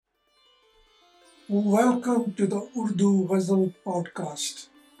Welcome to the Urdu Ghazal Podcast.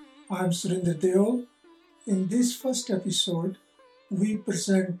 I'm Surinder Deol. In this first episode, we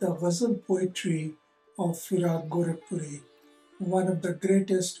present the Ghazal poetry of Firaq Gorakhpuri, one of the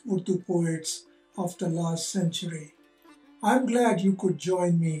greatest Urdu poets of the last century. I'm glad you could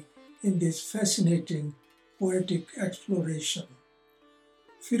join me in this fascinating poetic exploration.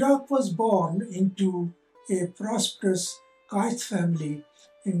 Firaq was born into a prosperous Kayth family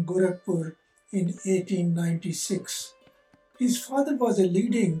in Gorakhpur in 1896. His father was a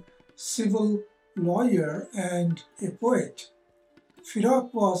leading civil lawyer and a poet.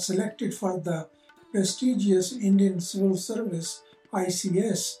 Firaq was selected for the prestigious Indian Civil Service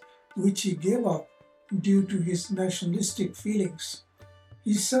ICS, which he gave up due to his nationalistic feelings.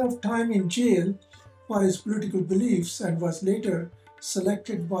 He served time in jail for his political beliefs and was later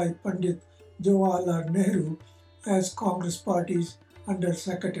selected by Pandit Jawaharlal Nehru as Congress Party's Under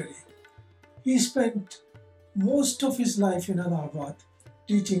Secretary. He spent most of his life in Allahabad,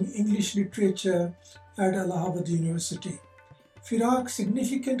 teaching English literature at Allahabad University. Firaq's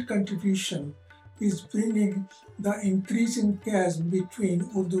significant contribution is bringing the increasing chasm between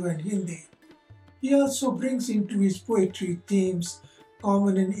Urdu and Hindi. He also brings into his poetry themes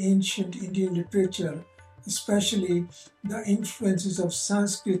common in ancient Indian literature, especially the influences of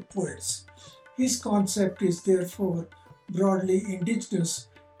Sanskrit poets. His concept is therefore broadly indigenous,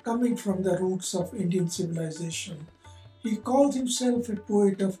 coming from the roots of Indian civilization. He calls himself a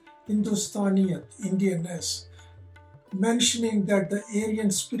poet of Hindustaniyat, Indianness, mentioning that the Aryan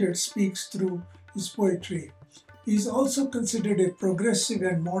spirit speaks through his poetry. He is also considered a progressive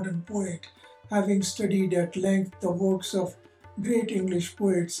and modern poet, having studied at length the works of great English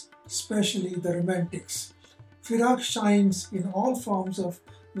poets, especially the Romantics. Firaq shines in all forms of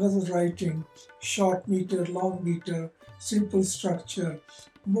ghazal writing: short meter, long meter, simple structure,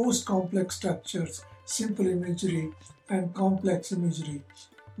 most complex structures, simple imagery, and complex imagery.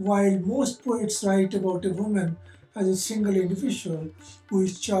 While most poets write about a woman as a single individual who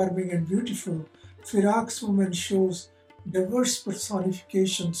is charming and beautiful, Firaq's woman shows diverse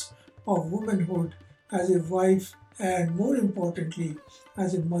personifications of womanhood as a wife and, more importantly,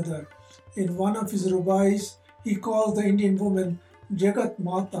 as a mother. In one of his rubais, he calls the Indian woman Jagat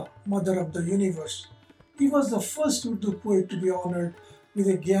Mata, Mother of the Universe. He was the first Urdu poet to be honored with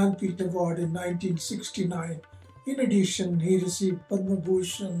a Gyanpith Award in 1969. In addition, he received Padma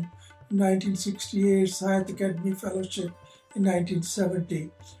Bhushan in 1968, Sahitya Academy Fellowship in 1970.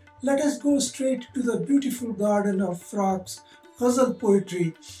 Let us go straight to the beautiful garden of Firaq's ghazal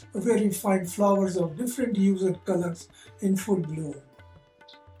poetry, where we find flowers of different hues and colors in full bloom.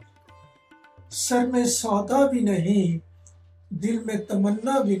 Sir में सौदा भी नहीं, दिल में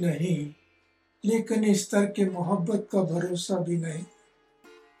तमन्ना भी नहीं, लेकिन इस तरह के मोहब्बत का भरोसा भी नहीं.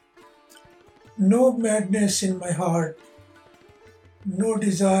 No madness in my heart, no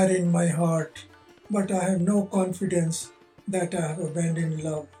desire in my heart, but I have no confidence that I have abandoned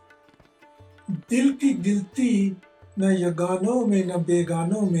love. दिल की गिलती न यगानों में न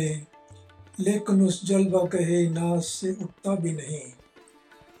बेगानों में, लेकिन उस जलवा कहे नाज से उठता भी नहीं.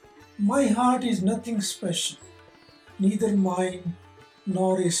 My heart is nothing special, neither mine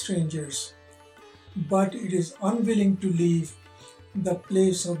nor a stranger's, but it is unwilling to leave the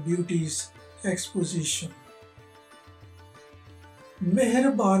place of beauty's exposition.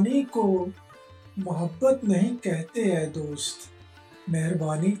 मेहरबानी को मोहब्बत नहीं कहते ऐ दोस्त,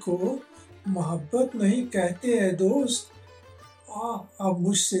 मेहरबानी को मोहब्बत नहीं कहते ऐ दोस्त, अब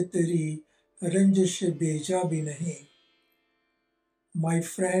मुझसे तेरी रंजिश बेजा भी नहीं. My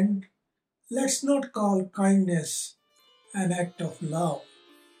friend, let's not call kindness an act of love.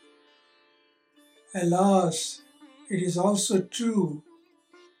 Alas, it is also true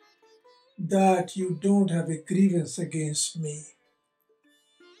that you don't have a grievance against me.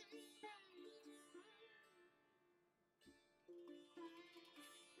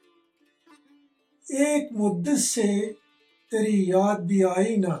 एक मुद्दत से तेरी याद भी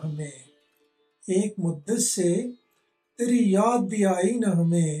आई न हमें, एक मुद्दत से तेरी याद भी आई न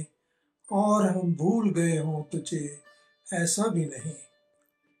हमें, और हम भूल गए हों तुझे ऐसा भी नहीं,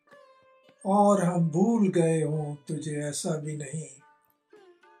 और हम भूल गए हों तुझे ऐसा भी नहीं.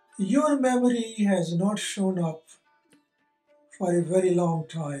 Your memory has not shown up for a very long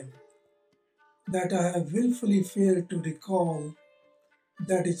time, that I have willfully failed to recall.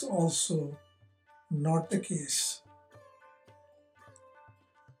 That is also not the case.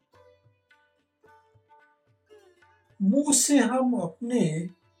 मुंह से हम अपने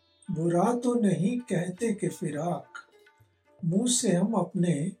बुरा तो नहीं कहते कि फिराक, मुंह से हम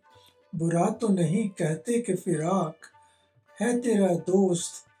अपने बुरा तो नहीं कहते कि फिराक है तेरा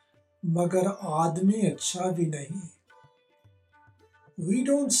दोस्त मगर आदमी अच्छा भी नहीं. We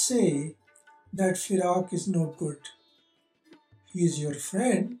don't say that Firaq is no good. He is your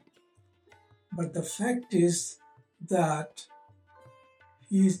friend, but the fact is that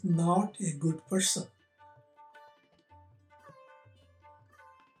he is not a good person.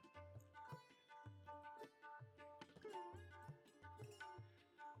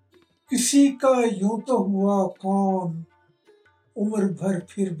 किसी का यूं तो हुआ कौन उम्र भर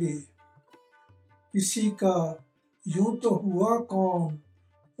फिर भी, किसी का यूं तो हुआ कौन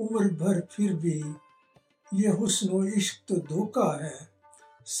उम्र भर फिर भी, ये हुस्न इश्क तो धोखा है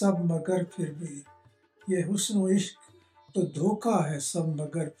सब मगर फिर भी, ये हुस्न इश्क तो धोखा है सब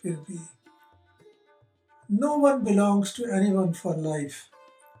मगर फिर भी. No one belongs to anyone for life,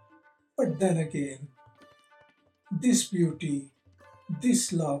 but then again, this beauty,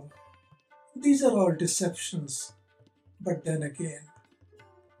 this love, these are all deceptions, but then again.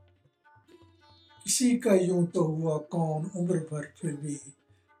 किसी का यूं तो हुआ कौन उम्र भर फिर भी,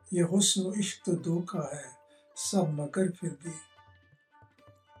 ये हुस्न इश्क तो धोखा है सब मगर फिर भी.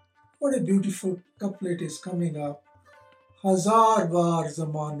 What a beautiful couplet is coming up. हजार बार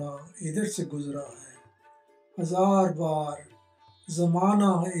जमाना इधर से गुजरा है, हजार बार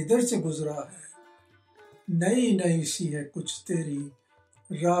जमाना इधर से गुजरा है, नई नई सी है कुछ तेरी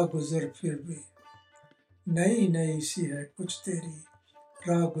राह गुजर फिर भी, नई नई सी है कुछ तेरी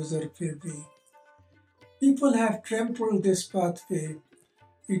राह गुजर फिर भी. People have trampled this pathway,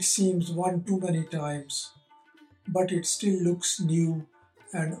 it seems one too many times, but it still looks new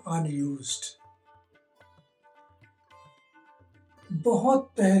and unused.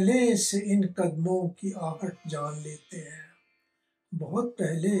 बहुत पहले से इन कदमों की आहट जान लेते हैं, बहुत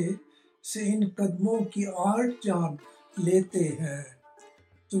पहले से इन कदमों की आहट जान लेते हैं,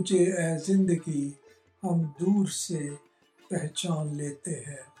 तुझे ए जिंदगी हम दूर से पहचान लेते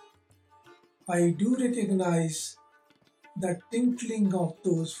हैं. I do recognize the tinkling of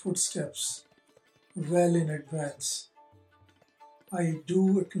those footsteps well in advance. I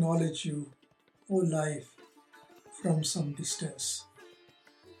do acknowledge you, O life, from some distance.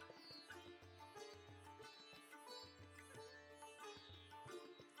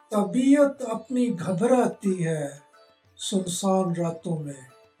 तबीयत अपनी घबराती है सुनसान रातों में,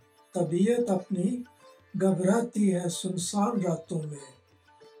 तबीयत अपनी घबराती है सुनसान रातों में,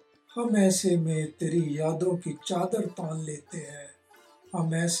 हम ऐसे में तेरी यादों की चादर तान लेते हैं,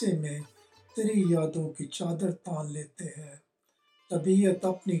 हम ऐसे में तेरी यादों की चादर तान लेते हैं. तबीयत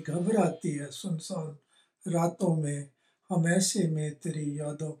अपनी घबराती है सुनसान रातों में, हम ऐसे में तेरी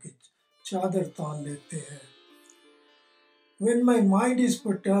यादों की चादर तान लेते हैं. When my mind is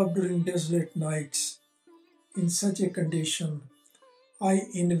perturbed during desolate nights, in such a condition, I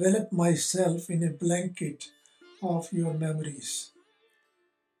envelop myself in a blanket of your memories.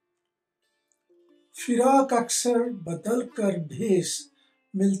 फिराक अक्सर बदल कर भेस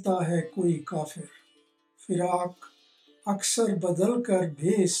मिलता है कोई काफिर, फिराक अक्सर बदल कर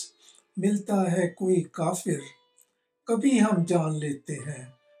भेस मिलता है कोई काफिर, कभी हम जान लेते हैं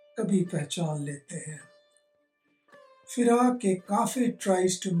कभी पहचान लेते हैं. फिराक a kafir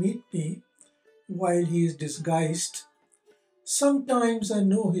tries to meet me while he is disguised. Sometimes I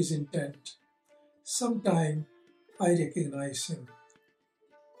know his intent, sometimes I recognize him.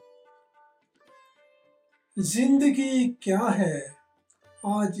 जिंदगी क्या है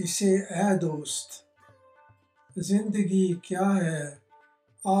आज इसे ऐ दोस्त, जिंदगी क्या है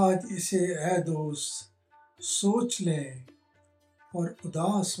आज इसे ऐ दोस्त, सोच लें और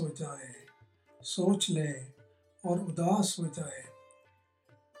उदास हो जाएं, सोच लें और उदास हो जाएं.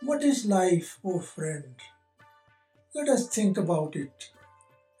 What is life, oh friend? Let us think about it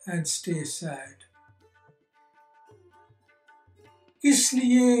and stay sad. किस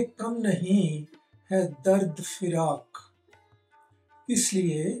लिए कम नहीं है दर्द फिराक,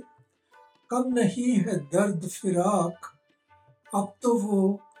 इसलिए कम नहीं है दर्द फिराक, अब तो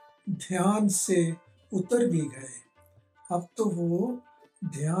वो ध्यान से उतर भी गए, अब तो वो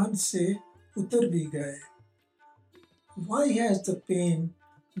ध्यान से उतर भी गए. Why has the pain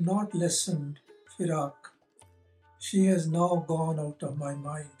not lessened, Firaq? She has now gone out of my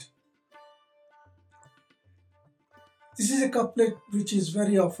mind. This is a couplet which is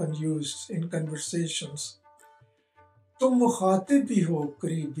very often used in conversations. तुम मुखातिब भी हो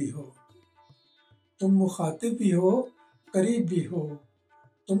करीब भी हो, तुम मुखातिब भी हो करीब भी हो,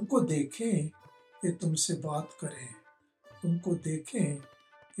 तुमको देखें कि तुमसे बात करें, तुमको देखें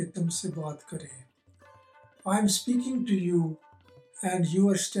कि तुमसे बात करें. I am speaking to you and you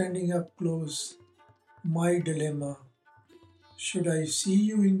are standing up close. My dilemma. Should I see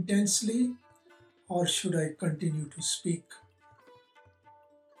you intensely or should I continue to speak?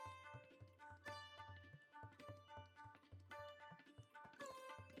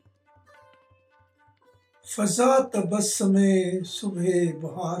 फजा तबस्सुमे सुबह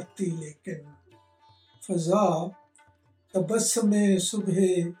बहार थी लेकिन, फजा तबस्सुमे सुबह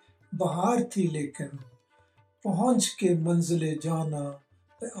बहार थी लेकिन, पहुँच के मंजिले जाना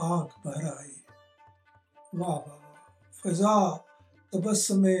पे आँख भर आई। वाह वाह वाह। फजा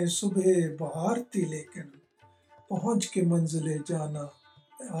तबस्सुमे सुबह बहार थी लेकिन, पहुँच के मंजिले जाना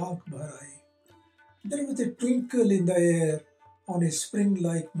पे आँख भर आई। There was a twinkle in the air on a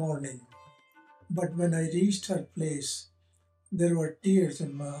spring-like morning, but when I reached her place, there were tears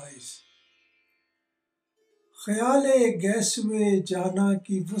in my eyes. ख्याले गैसुए जाना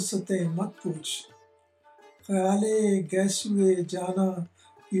की वुसअतें मत पूछ, ख्याले गैसुए जाना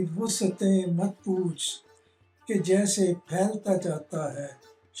की वुसअतें मत पूछ, कि जैसे फैलता जाता है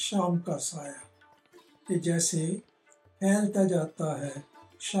शाम का साया, कि जैसे फैलता जाता है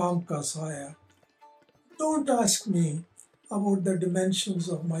शाम का साया. Don't ask me about the dimensions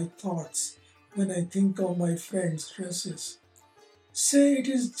of my thoughts when I think of my friends' dresses. Say it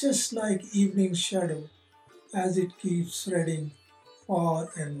is just like evening shadow as it keeps spreading far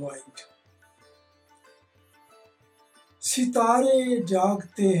and wide. सितारे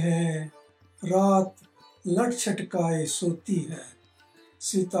जागते हैं, रात लट छटकाए सोती है.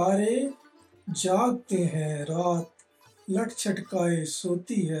 सितारे जागते हैं, रात लट छटकाए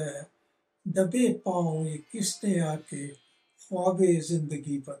सोती है. दबे पाँव ये किसने आके ख्वाबे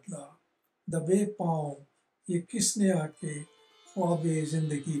जिंदगी बदला. दबे पाँव ये किसने आके ख्वाबे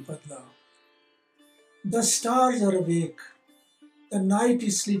जिंदगी बदला. The stars are awake, the night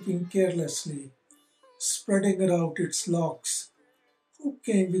is sleeping carelessly, spreading out its locks. Who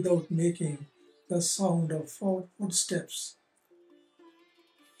came without making the sound of footsteps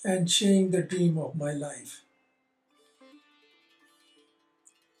and sharing the dream of my life.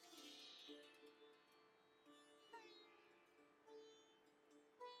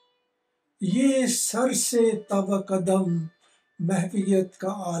 ये सर से तव कदम महवियत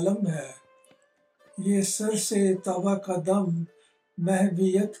का आलम है. ये सर से तव कदम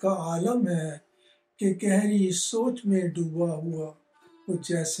महवियत का आलम है, कि गहरी सोच में डूबा हुआ हो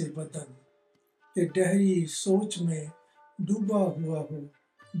जैसे बदन. कि गहरी सोच में डूबा हुआ हो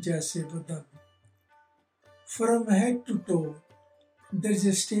जैसे बदन. From head to toe, there is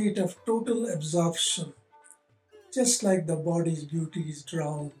a state of total absorption, just like the body's beauty is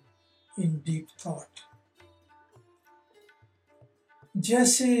drowned in deep thought.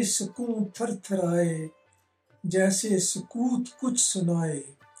 जैसे सुकून थरथराए, जैसे सुकूत कुछ सुनाए,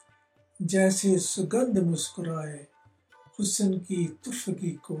 जैसे सुगंध मुस्कुराए हुस्न की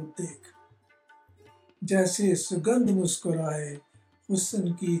तुर्फगी को देख. जैसे सुगंध मुस्कुराए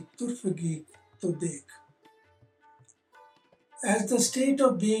हुस्न की तुर्फगी तो देख. As the state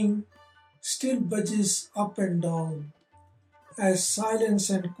of being still budges up and down, as silence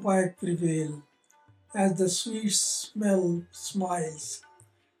and quiet prevail, as the sweet smell smiles,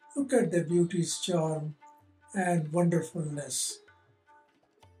 look at the beauty's charm and wonderfulness.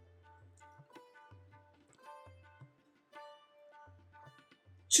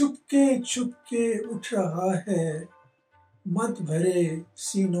 Chupke Chupke उठ रहा है मत भरे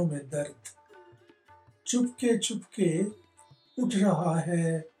सीनों में दर्द. चुपके चुपके उठ रहा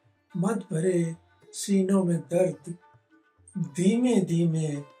है मत भरे सीनों में दर्द. धीमे धीमे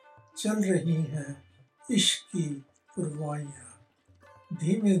चल रही हैं इश्क की पुरवाइयाँ.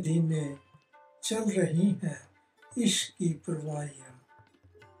 धीमे धीमे चल रही हैं इश्क की पुरवाइयाँ.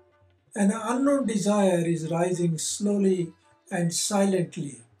 An unknown desire is rising slowly and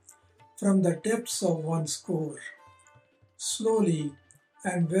silently from the depths of one's core. Slowly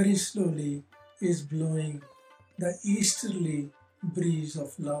and very slowly is blowing the easterly breeze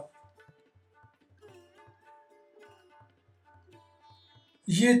of love.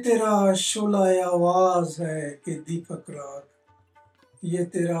 ये तेरा शोलाए आवाज है कि दीपक राग. ये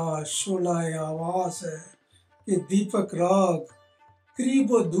तेरा शोलाए आवाज है कि दीपक राग.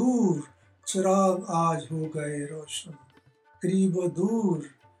 करीब व दूर चिराग आज हो गए रोशन. करीब व दूर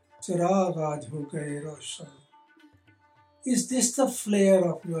चिराग आज हो गए रोशन. Is this the flair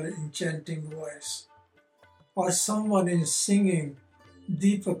of your enchanting voice? Or someone is singing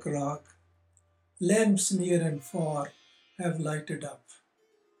Deepak Rag? Lamps near and far have lighted up.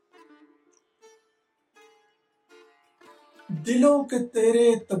 दिलों के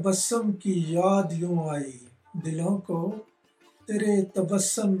तेरे तबस्सुम की याद यूं आई. दिलों को तेरे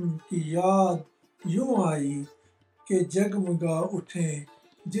तबस्सुम की याद यूं आई, कि जगमगा उठे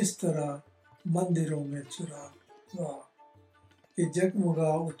जिस तरह मंदिरों में चिराग. वाह. कि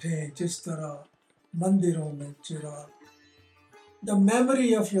जगमगा उठे जिस तरह मंदिरों में चिराग. The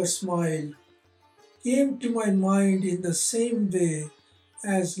memory of your smile came to my mind in the same way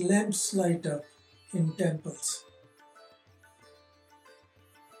as lamps light up in temples.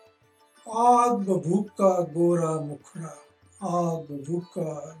 आग बभूका गोरा मुखड़ा, आग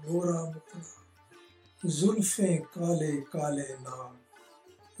बभूका गोरा मुखड़ा, जुल्फें काले काले नाग,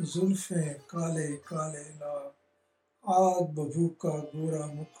 जुल्फें काले काले नाग, आग बभूका गोरा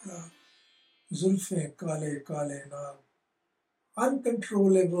मुखड़ा, जुल्फें काले काले नाग.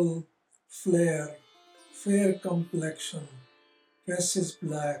 Uncontrollable flare, fair complexion, dresses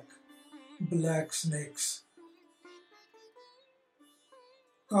black, black snakes.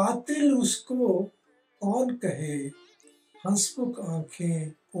 कातिल उसको कौन कहे, हंसमुख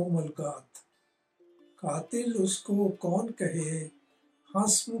आंखें कोमल गात. कातिल उसको कौन कहे,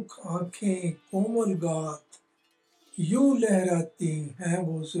 हंसमुख आंखें कोमल गात. यूं लहराती हैं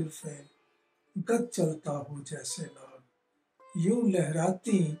वो जुल्फें, गत चलता हो जैसे नाग. यूं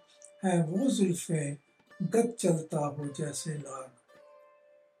लहराती हैं वो जुल्फें, गत चलता हो जैसे नाग.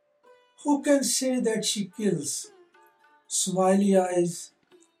 Who can say that she kills? Smiley eyes,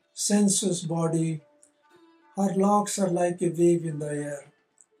 sensuous body, her locks are like a wave in the air,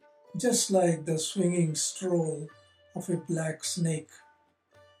 just like the swinging stroll of a black snake.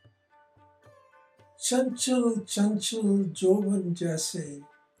 चंचल चंचल जोबन जैसे,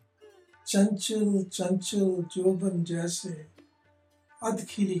 चंचल चंचल जोबन जैसे, अध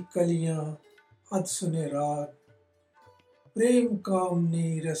खिली कलियां अध सुने राग. प्रेम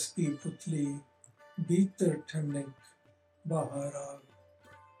कामनी रस की पुतली, भीतर ठंडक बाहर आग.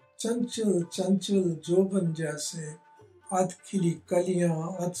 चंचल चंचल जोबन जैसे, अध खिली कलियां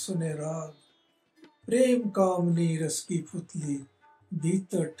अध सुने राग. प्रेम कामनी रस की पुतली,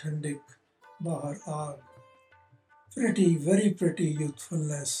 भीतर ठंडक बाहर आग. Pretty, very pretty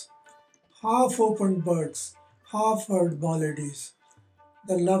youthfulness, half opened buds, half heard melodies.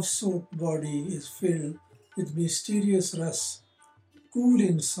 The love-soaked body is filled with mysterious rus, cool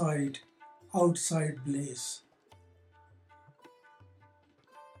inside, outside blaze.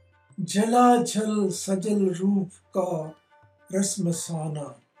 झलाझल सजल रूप का रसमसाना,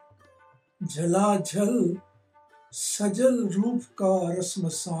 झलाझल सजल रूप का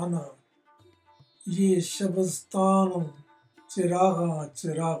रसमसाना. ये शबस्तान चिरागा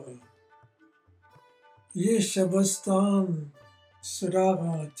चिरागा, ये शबस्तान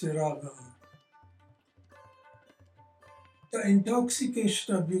चिरागा चिरागा. The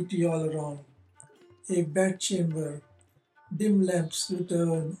intoxication of beauty all around, a bedchamber, dim lamps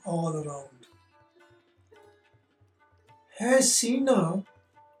return all around. है सीना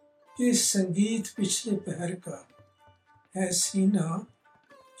के संगीत पिछले पहर का, है सीना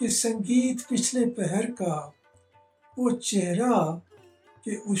के संगीत पिछले पहर का. वो चेहरा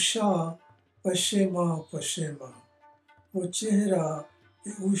के उषा पशेमा पशेमा, वो चेहरा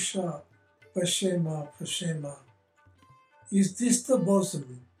के Usha पशेमा पशेमा. Is this the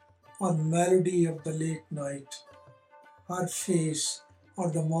bosom or melody of the late night, her face or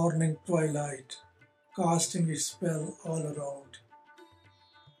the morning twilight, casting its spell all around?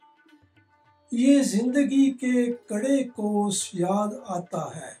 ये जिंदगी के कड़े कोस याद आता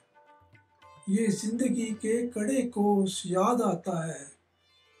है, ये जिंदगी के कड़े कोस याद आता है.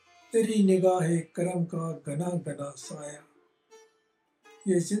 तेरी निगाहे करम का घना घना साया,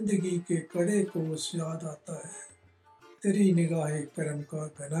 ये जिंदगी के कड़े कोस याद आता है. तेरी निगाहे करम का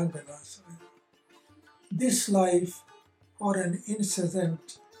घना घना साया. This life or an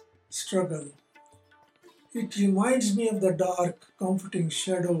incessant struggle, it reminds me of the dark, comforting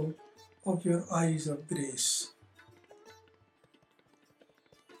shadow of your eyes of grace.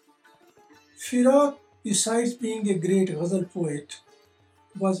 Firaq, besides being a great ghazal poet,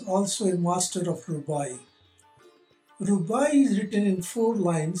 was also a master of rubai. Rubai is written in 4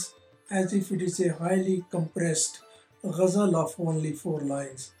 lines as if it is a highly compressed ghazal of only 4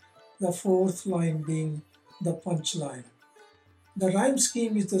 lines, the 4th line being the punchline. The rhyme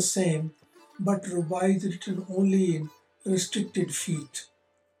scheme is the same, but rubai is written only in restricted feet.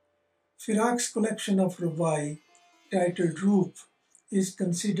 Firaq's collection of rubai, titled Roop, is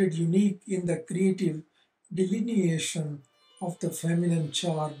considered unique in the creative delineation of the feminine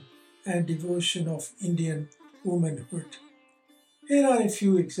charm and devotion of Indian womanhood. Here are a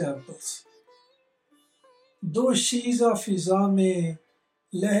few examples. दो शीज़ा फ़िज़ा में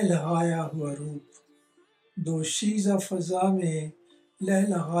लहलहाया हुआ रूप, दो शीज़ा फ़िज़ा में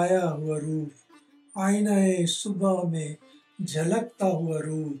लहलहाया हुआ रूप, आईनाए सुबह में झलकता हुआ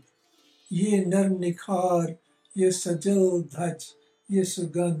रूप. ये नर्म निखार, ये सजल धज, ये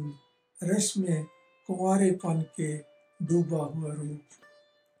सुगंध, रस में कुंवारेपन के डूबा हुआ रूप.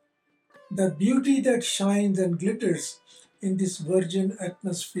 The beauty that shines and glitters in this virgin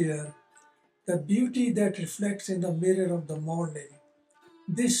atmosphere, the beauty that reflects in the mirror of the morning,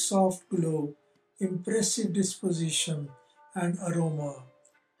 this soft glow impressive disposition and aroma,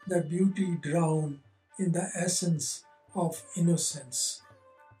 the beauty drowned in the essence of innocence.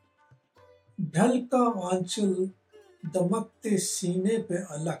 ढलका आंचल दमकते सीने पे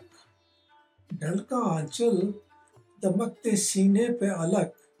अलग, ढलका आंचल दमकते सीने पे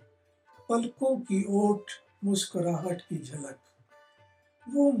अलग, पलकों की ओट मुस्कुराहट की झलक,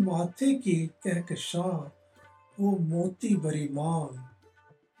 वो माथे की कहकशां, वो मोती भरी मांग,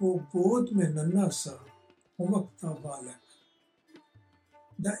 वो गोद में नन्हा सा उमकता बालक.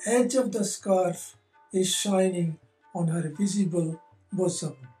 The edge of the scarf is shining on her visible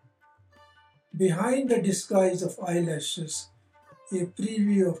bosom. Behind the disguise of eyelashes, a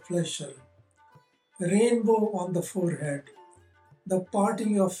preview of pleasure, rainbow on the forehead, the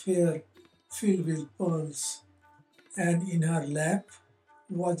parting of hair filled with pearls, and in her lap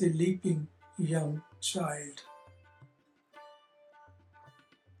was a leaping young child.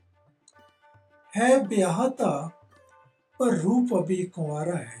 है ब्याहता पर रूप अभी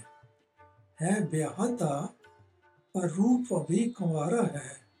कुंवारा है ब्याहता पर रूप अभी कुंवारा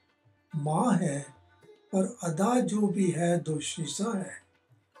है, माँ है पर अदा जो भी है दोशीज़ा है,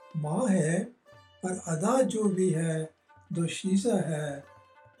 माँ है पर अदा जो भी है दोशीज़ा है,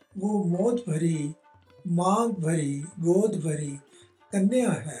 वो मौत भरी मांग भरी गोद भरी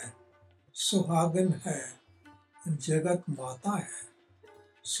कन्या है, सुहागन है जगत माता है,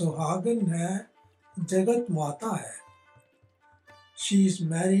 सुहागन है जगत माता है. She is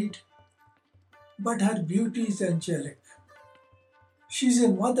married, but her beauty is angelic. She is a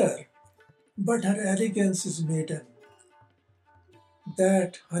mother, but her elegance is maiden.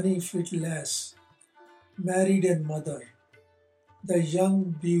 That honey-fit lass, married and mother, the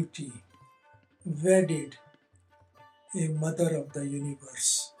young beauty, wedded, a mother of the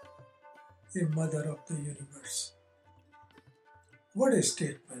universe, a mother of the universe. What a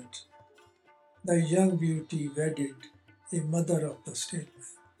statement! The young beauty wedded, a mother of the statement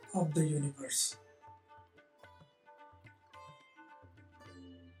of the universe.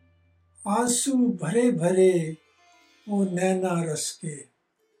 आंसू भरे भरे वो नैना रस के,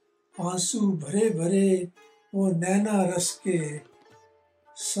 आंसू भरे भरे वो नैना रस के,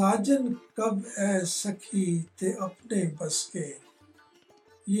 साजन कब ए सखी थे अपने बस के,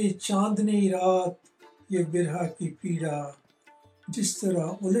 ये चांदनी रात ये बिरहा की पीड़ा, जिस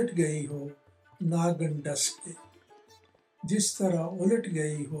तरह उलट गई हो नागिन डस के, जिस तरह उलट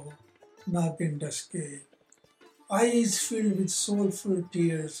गई हो नागिन डस के. Eyes filled with soulful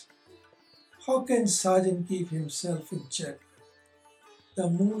tears, how can Sajan keep himself in check? The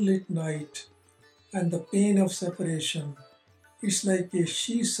moonlit night and the pain of separation, it's like a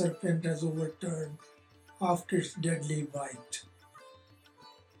she-serpent has overturned after its deadly bite.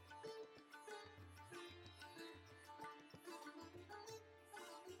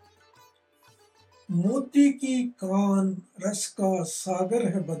 मोती की कान रस का सागर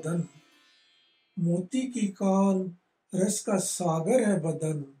है बदन, मोती की कान रस का सागर है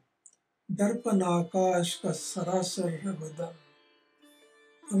बदन, दर्पण आकाश का सरासर है बदन,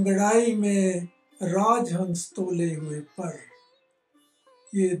 अंगड़ाई में राजहंस तोले हुए पर,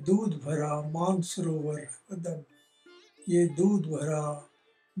 ये दूध भरा मानसरोवर है बदन, ये दूध भरा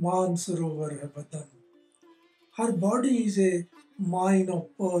मानसरोवर है बदन. Her body is a mine of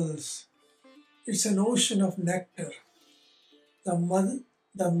pearls. It's an ocean of nectar.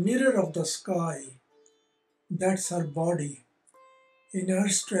 The mirror of the sky, that's her body. In her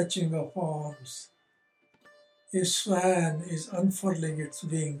stretching of arms, a swan is unfurling its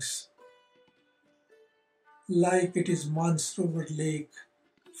wings, like it is Mansarovar lake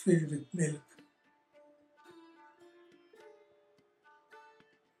filled with milk.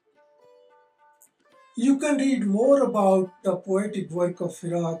 You can read more about the poetic work of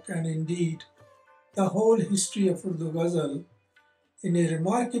Firaq and indeed the whole history of Urdu Ghazal in a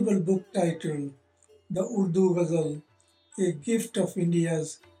remarkable book titled The Urdu Ghazal, a gift of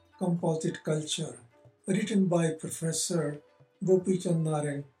India's composite culture, written by Professor Gopi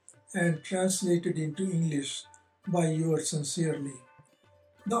Chandnaren and translated into English by yours sincerely.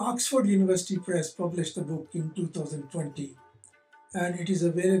 The Oxford University Press published the book in 2020 and it is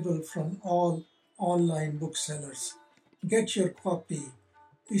available from all online booksellers. Get your copy.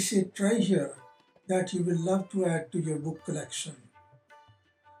 It's a treasure that you will love to add to your book collection.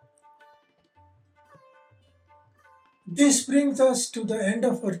 This brings us to the end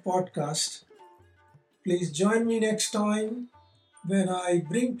of our podcast. Please join me next time when I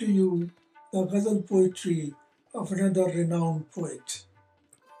bring to you the ghazal poetry of another renowned poet.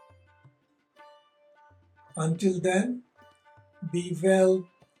 Until then, be well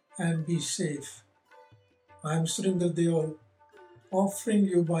and be safe. I am Surinder Deol. offering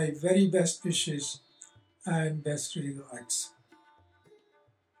you my very best wishes and best regards.